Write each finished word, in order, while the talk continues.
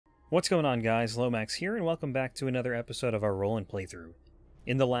What's going on, guys? Lomax here, and welcome back to another episode of our Roland playthrough.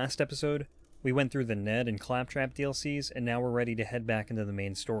 In the last episode, we went through the Ned and Claptrap DLCs, and now we're ready to head back into the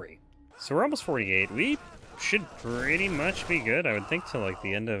main story. So we're almost 48. We should pretty much be good, I would think, till like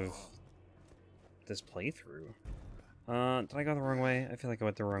the end of this playthrough. Did I go the wrong way? I feel like I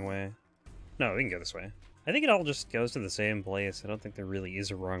went the wrong way. No, we can go this way. I think it all just goes to the same place. I don't think there really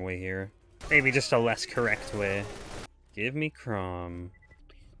is a wrong way here. Maybe just a less correct way. Give me Crom.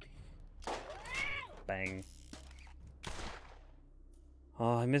 Bang.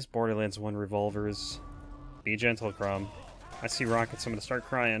 Oh, I miss Borderlands 1 revolvers. Be gentle, Crom. I see rockets, I'm gonna start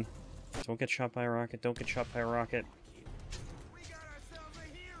crying. Don't get shot by a rocket, don't get shot by a rocket.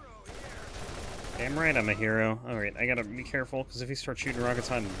 Damn right I'm a hero. Alright, I gotta be careful, because if he starts shooting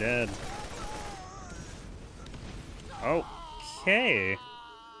rockets, I'm dead. Okay.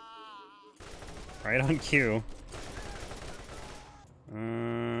 Right on cue.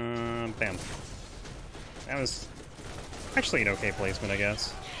 Bam. That was actually an okay placement, I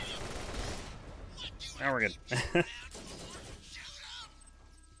guess. Now we're good.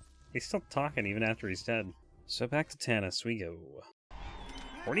 He's still talking even after he's dead. So back to Tanis we go.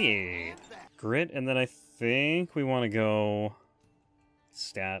 48. Grit, and then I think we want to go...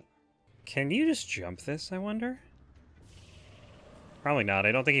 Stat. Can you just jump this, I wonder? Probably not.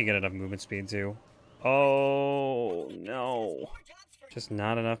 I don't think you get enough movement speed, too. Oh, no. Just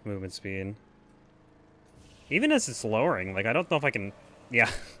not enough movement speed. Even as it's lowering, like, I don't know if I can...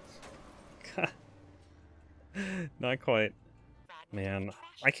 Yeah. Not quite. Man,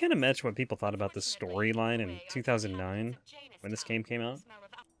 I can't imagine what people thought about this storyline in 2009, when this game came out.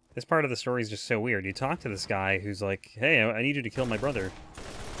 This part of the story is just so weird. You talk to this guy who's like, hey, I need you to kill my brother.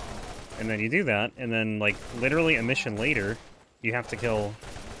 And then you do that, and then, like, literally a mission later, you have to kill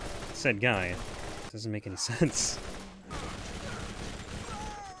said guy. It doesn't make any sense.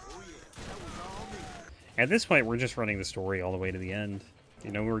 At this point, we're just running the story all the way to the end.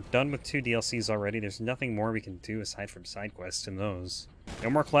 You know, we're done with 2 DLCs already. There's nothing more we can do aside from side quests in those. No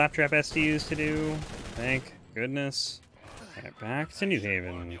more Claptrap SDUs to do. Thank goodness. Alright, back to New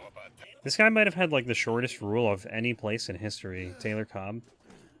Haven. This guy might have had, like, the shortest rule of any place in history. Taylor Cobb.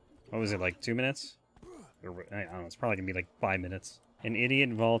 What was it, like 2 minutes? Or, I don't know, it's probably gonna be like 5 minutes. An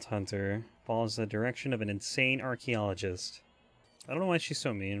idiot vault hunter follows the direction of an insane archaeologist. I don't know why she's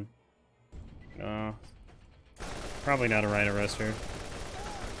so mean. Probably not a rhino roaster.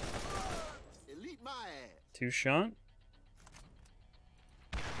 2 shot?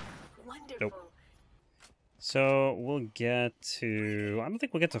 Nope. So we'll get to... I don't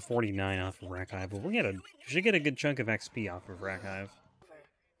think we'll get to 49 off of Rackhive, but we should get a good chunk of XP off of Rackhive.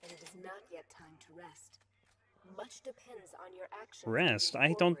 It is not yet time to rest. Much depends on your actions. Rest?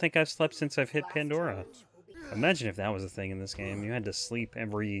 I don't think I've slept since I've hit Pandora. Imagine if that was a thing in this game. You had to sleep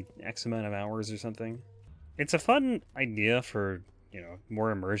every X amount of hours or something. It's a fun idea for, you know,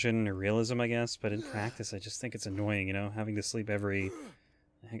 more immersion or realism, I guess, but in practice I just think it's annoying, you know, having to sleep every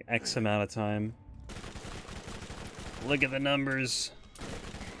X amount of time. Look at the numbers.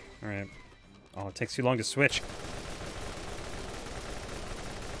 Alright. Oh, it takes too long to switch.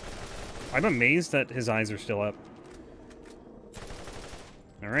 I'm amazed that his eyes are still up.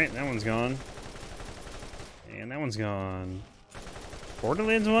 Alright, that one's gone. And that one's gone.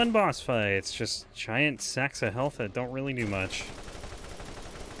 Borderlands 1 boss fights. Just giant sacks of health that don't really do much.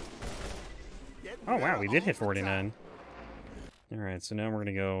 Oh wow, we did hit 49. Alright, so now we're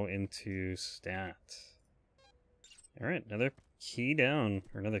gonna go into stat. Alright, another key down.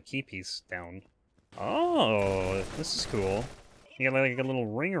 Or another key piece down. Oh, this is cool. You got like a little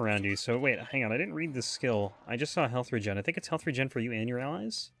ring around you, so wait, hang on, I didn't read this skill. I just saw health regen. I think it's health regen for you and your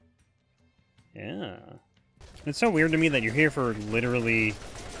allies? Yeah. It's so weird to me that you're here for literally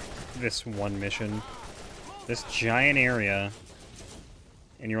this one mission. This giant area.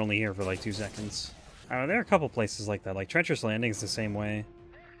 And you're only here for like 2 seconds. There are a couple places like that, like Treacherous Landing's the same way.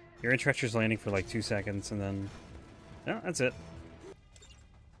 You're in Treacherous Landing for like 2 seconds and then... Oh, that's it.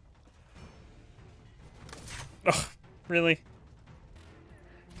 Ugh, really?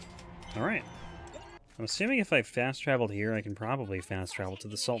 Alright. I'm assuming if I fast traveled here, I can probably fast travel to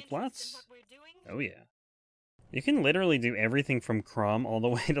the Salt Flats. Oh yeah. You can literally do everything from Crom all the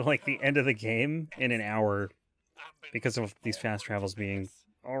way to like the end of the game in an hour because of these fast travels being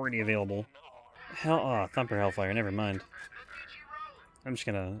already available. Thumper Hellfire, never mind. I'm just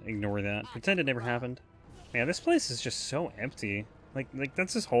gonna ignore that. Pretend it never happened. Man, this place is just so empty. Like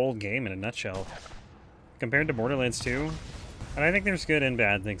that's this whole game in a nutshell. Compared to Borderlands 2. And I think there's good and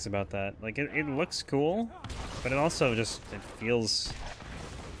bad things about that. Like, it looks cool, but it also just, it feels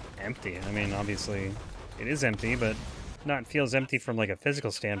empty. I mean, obviously, it is empty, but not feels empty from like a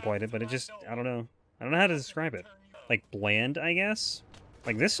physical standpoint, but it just, I don't know. I don't know how to describe it. Like bland, I guess?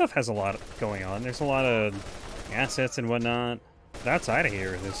 Like this stuff has a lot going on. There's a lot of assets and whatnot. But outside of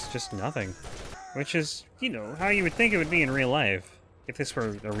here, there's just nothing. Which is, you know, how you would think it would be in real life. If this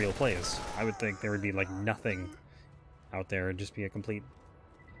were a real place, I would think there would be like nothing out there. It'd just be a complete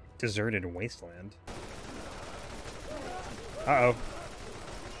deserted wasteland. Uh-oh.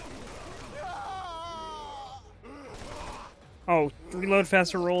 Oh, reload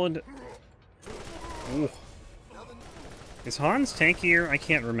faster, Roland. Ooh. Is Hans tankier? I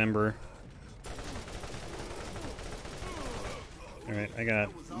can't remember. Alright, I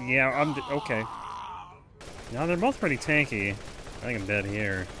got... Yeah, I'm... Okay. No, they're both pretty tanky. I think I'm dead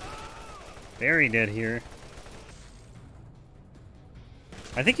here. Very dead here.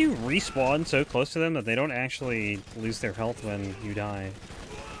 I think you respawn so close to them that they don't actually lose their health when you die.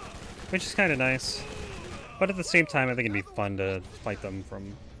 Which is kind of nice. But at the same time, I think it'd be fun to fight them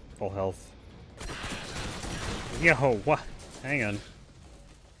from full health. Yo, what? Hang on.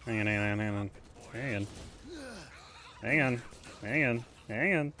 Hang on, hang on, hang on. Hang on. Hang on. Hang on.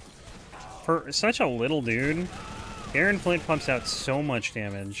 Hang on. For such a little dude, Aaron Flint pumps out so much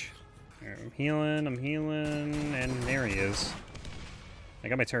damage. I'm healing, and there he is. I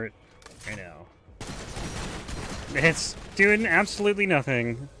got my turret right now. It's doing absolutely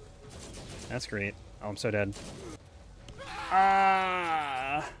nothing. That's great. Oh, I'm so dead.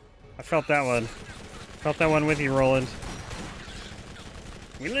 Ah! I felt that one. Felt that one with you, Roland.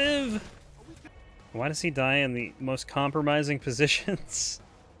 We live! Why does he die in the most compromising positions?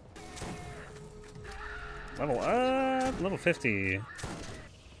 Level up! Level 50.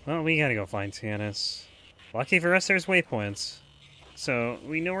 Well, we gotta go find Tannis. Lucky for us, there's waypoints. So,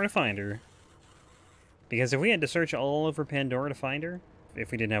 we know where to find her. Because if we had to search all over Pandora to find her,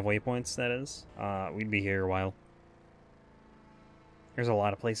 if we didn't have waypoints, that is, we'd be here a while. There's a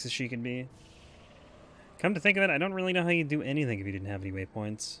lot of places she could be. Come to think of it, I don't really know how you'd do anything if you didn't have any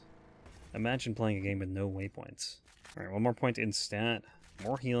waypoints. Imagine playing a game with no waypoints. Alright, one more point in stat.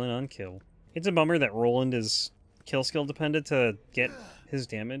 More healing on kill. It's a bummer that Roland is kill skill dependent to get his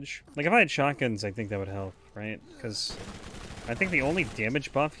damage. Like, if I had shotguns, I think that would help, right? Because I think the only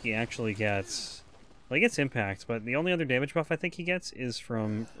damage buff he actually gets... Well, he gets impact, but the only other damage buff I think he gets is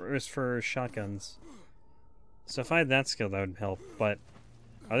for shotguns. So if I had that skill, that would help. But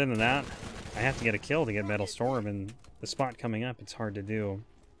other than that, I have to get a kill to get Metal Storm, and the spot coming up, it's hard to do.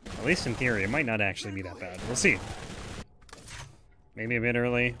 At least in theory, it might not actually be that bad. We'll see. Maybe a bit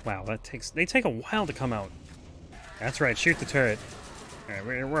early. Wow, they take a while to come out. That's right, shoot the turret. Alright,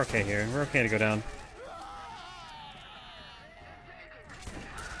 we're okay here. We're okay to go down.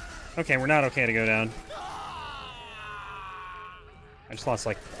 Okay, we're not okay to go down. I just lost,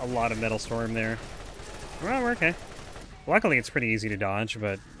 like, a lot of Metal Storm there. Well, we're okay. Luckily, it's pretty easy to dodge,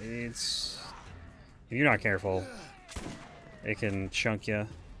 but it's... If you're not careful, it can chunk you.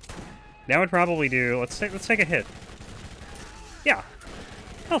 That would probably do... Let's take a hit. Yeah.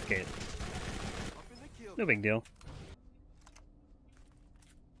 Health gate. No big deal.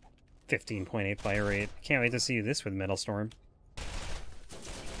 15.8 fire rate. Can't wait to see this with Metal Storm.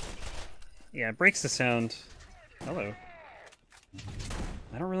 Yeah, it breaks the sound. Hello.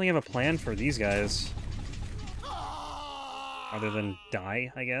 I don't really have a plan for these guys. Other than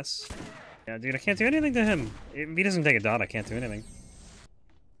die, I guess. Yeah, dude, I can't do anything to him. If he doesn't take a dot, I can't do anything.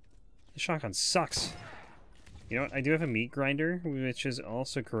 The shotgun sucks. You know what? I do have a meat grinder, which is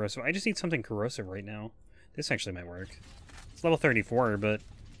also corrosive. I just need something corrosive right now. This actually might work. It's level 34, but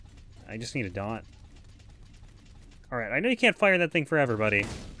I just need a dot. Alright, I know you can't fire that thing forever, buddy.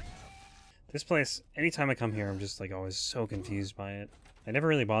 This place, anytime I come here, I'm just, like, always so confused by it. I never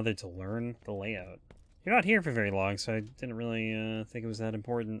really bothered to learn the layout. You're not here for very long, so I didn't really think it was that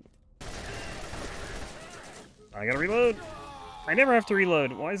important. I gotta reload! I never have to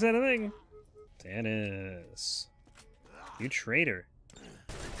reload! Why is that a thing? Tannis. You traitor.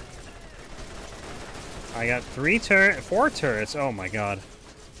 I got 4 turrets! Oh my god.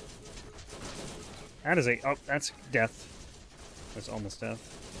 That is oh, that's death. That's almost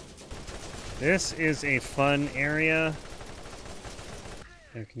death. This is a fun area.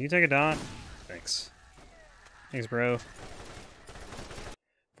 Can you take a dot? Thanks. Thanks, bro.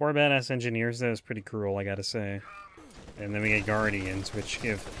 4 badass engineers, though, is pretty cruel, I gotta say. And then we get guardians, which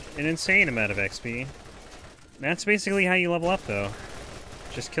give an insane amount of XP. That's basically how you level up, though.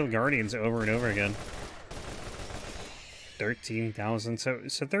 Just kill guardians over and over again. 13,000. So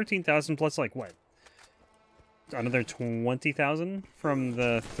 13,000 plus, like, what? Another 20,000 from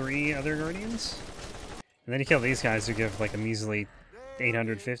the 3 other guardians? And then you kill these guys who give, like, a measly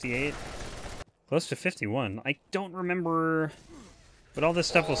 858. Close to 51. I don't remember what all this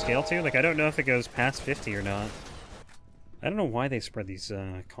stuff will scale to. Like, I don't know if it goes past 50 or not. I don't know why they spread these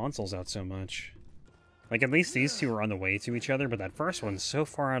consoles out so much. Like, at least these two are on the way to each other, but that first one's so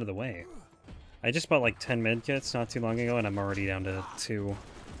far out of the way. I just bought like 10 medkits not too long ago, and I'm already down to 2.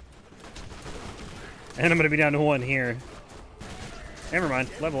 And I'm gonna be down to 1 here. Never mind,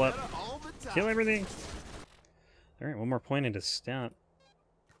 level up. Kill everything. Alright, one more point into stat.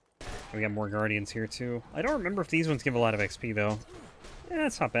 We got more guardians here too. I don't remember if these ones give a lot of XP though. Yeah,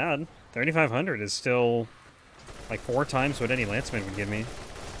 it's not bad. 3,500 is still like 4 times what any lanceman would give me.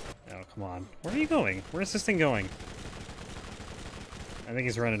 Oh, come on. Where are you going? Where's this thing going? I think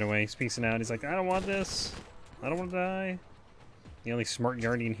he's running away. He's peacing out. He's like, I don't want this. I don't want to die. The only smart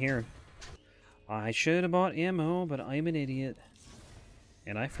guardian here. I should have bought ammo, but I'm an idiot.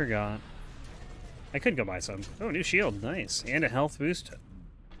 And I forgot. I could go buy some. Oh, new shield. Nice. And a health boost.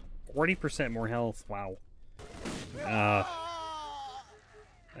 40% more health. Wow. I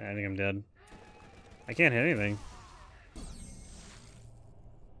think I'm dead. I can't hit anything.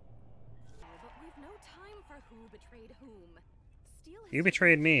 You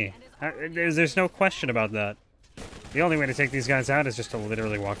betrayed me. There's no question about that. The only way to take these guys out is just to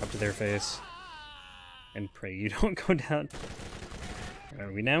literally walk up to their face. And pray you don't go down.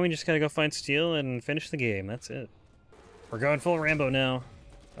 Now we just gotta go find Steel and finish the game. That's it. We're going full Rambo now.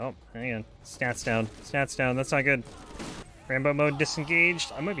 Oh, hang on. Stats down. Stats down. That's not good. Rambo mode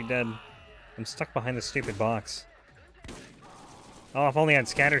disengaged. I might be dead. I'm stuck behind the stupid box. Oh, if only I had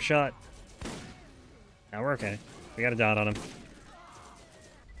scatter shot. Now we're okay. We got a dot on him.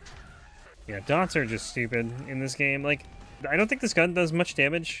 Yeah, dots are just stupid in this game. Like, I don't think this gun does much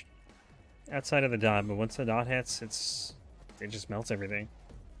damage outside of the dot, but once the dot hits, it just melts everything.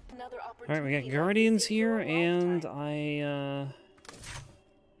 Alright, we got guardians here, and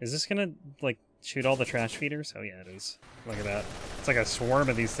is this gonna, like, shoot all the trash feeders? Oh yeah, it is. Look at that. It's like a swarm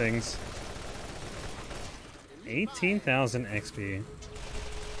of these things. 18,000 XP.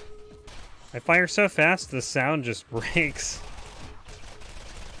 I fire so fast, the sound just breaks.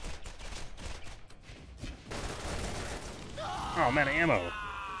 Oh, I'm out of ammo.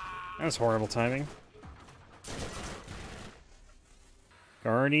 That was horrible timing.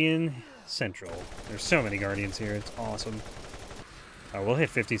 Guardian Central. There's so many Guardians here. It's awesome. Oh, we'll hit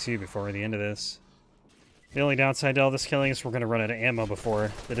 52 before the end of this. The only downside to all this killing is we're going to run out of ammo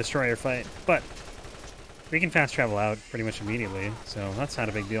before the Destroyer fight. But we can fast travel out pretty much immediately, so that's not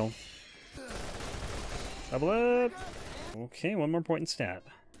a big deal. Double up! Okay, one more point in stat.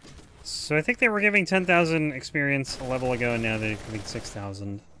 So I think they were giving 10,000 experience a level ago, and now they're giving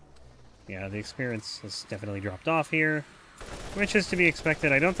 6,000. Yeah, the experience has definitely dropped off here, which is to be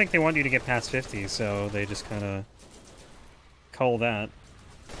expected. I don't think they want you to get past 50, so they just kind of cull that.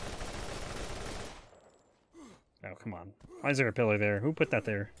 Oh, come on. Why is there a pillar there? Who put that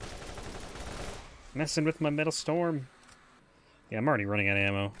there? Messing with my metal storm. Yeah, I'm already running out of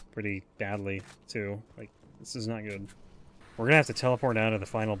ammo pretty badly, too. Like, this is not good. We're gonna have to teleport out of the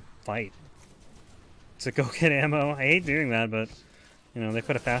final fight to go get ammo. I hate doing that, but, you know, they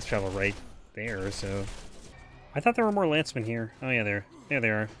put a fast travel right there, so... I thought there were more lancemen here. Oh, yeah, there they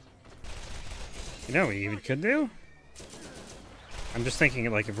are. You know what we even could do? I'm just thinking,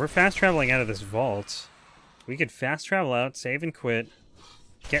 like, if we're fast traveling out of this vault, we could fast travel out, save and quit,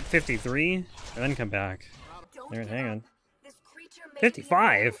 get 53, and then come back. There, hang on.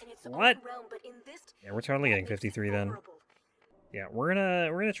 55? What? Yeah, we're totally getting 53 then. Yeah, we're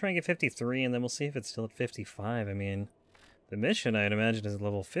gonna try and get 53, and then we'll see if it's still at 55. I mean, the mission, I'd imagine, is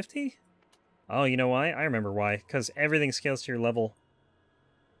level 50? Oh, you know why? I remember why. Because everything scales to your level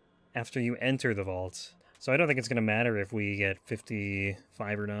after you enter the vault. So I don't think it's gonna matter if we get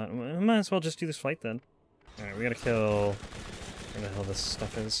 55 or not. We might as well just do this fight then. Alright, we gotta kill... where the hell this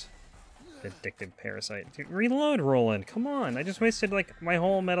stuff is. Addicted parasite. Dude, reload, Roland! Come on! I just wasted, like, my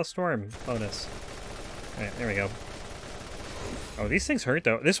whole Metal Storm bonus. Alright, there we go. Oh, these things hurt,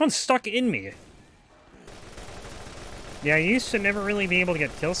 though. This one's stuck in me! Yeah, I used to never really be able to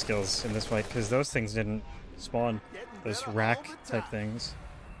get kill skills in this fight, because those things didn't spawn. Those rack-type things.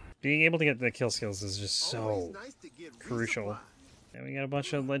 Being able to get the kill skills is just so crucial. And we got a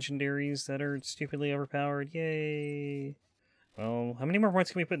bunch of legendaries that are stupidly overpowered. Yay! Well, how many more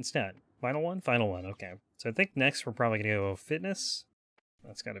points can we put in stat? Final one? Final one, okay. So I think next we're probably gonna go fitness.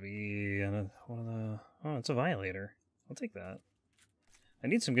 That's gotta be one of the... oh, it's a Violator. I'll take that. I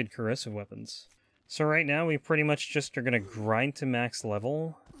need some good corrosive weapons. So right now we pretty much just are gonna grind to max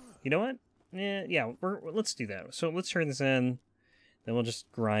level. You know what? Yeah, let's do that. So let's turn this in. Then we'll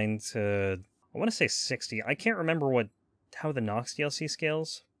just grind to... I want to say 60. I can't remember how the Nox DLC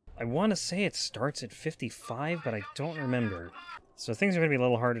scales. I want to say it starts at 55, but I don't remember. So things are going to be a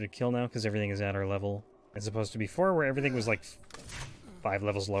little harder to kill now because everything is at our level. As opposed to before where everything was like 5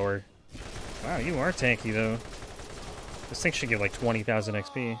 levels lower. Wow, you are tanky though. This thing should give like 20,000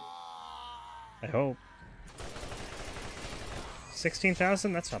 XP. I hope.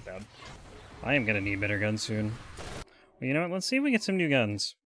 16,000? That's not bad. I am going to need better guns soon. Well, you know what? Let's see if we get some new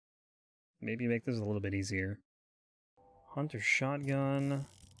guns. Maybe make this a little bit easier. Hunter shotgun.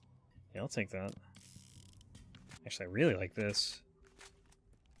 Yeah, I'll take that. Actually, I really like this.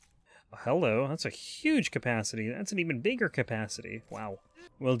 Oh, hello, that's a huge capacity. That's an even bigger capacity. Wow.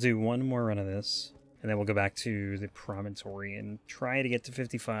 We'll do one more run of this, and then we'll go back to the promontory and try to get to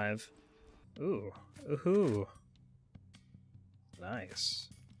 55. Ooh. Ooh. Nice.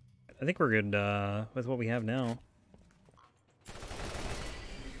 I think we're good with what we have now.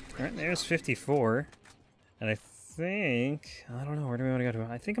 Alright, there's 54. And I think... I don't know, where do we want to go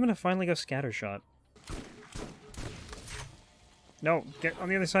to? I think I'm going to finally go scattershot. No, get on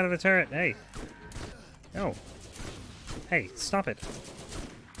the other side of the turret. Hey. No. Hey, stop it.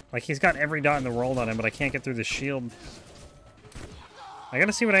 Like, he's got every dot in the world on him, but I can't get through the shield. I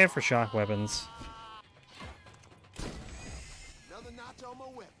gotta see what I have for shock weapons.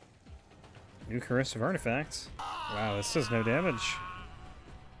 New corrosive artifacts. Wow, this does no damage.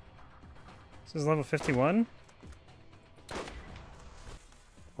 This is level 51?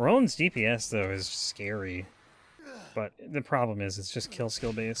 Roland's DPS, though, is scary. But the problem is, it's just kill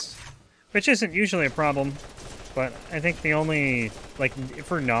skill based. Which isn't usually a problem. But I think the only... Like,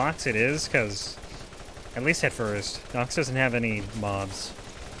 for Nox it is, because... At least at first, Nox doesn't have any mobs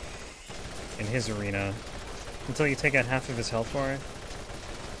in his arena. Until you take out half of his health bar.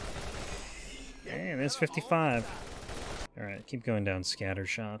 Hey, there's 55. Alright, keep going down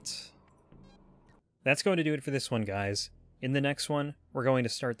scattershot. That's going to do it for this one, guys. In the next one, we're going to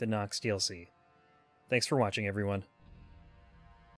start the Nox DLC. Thanks for watching, everyone.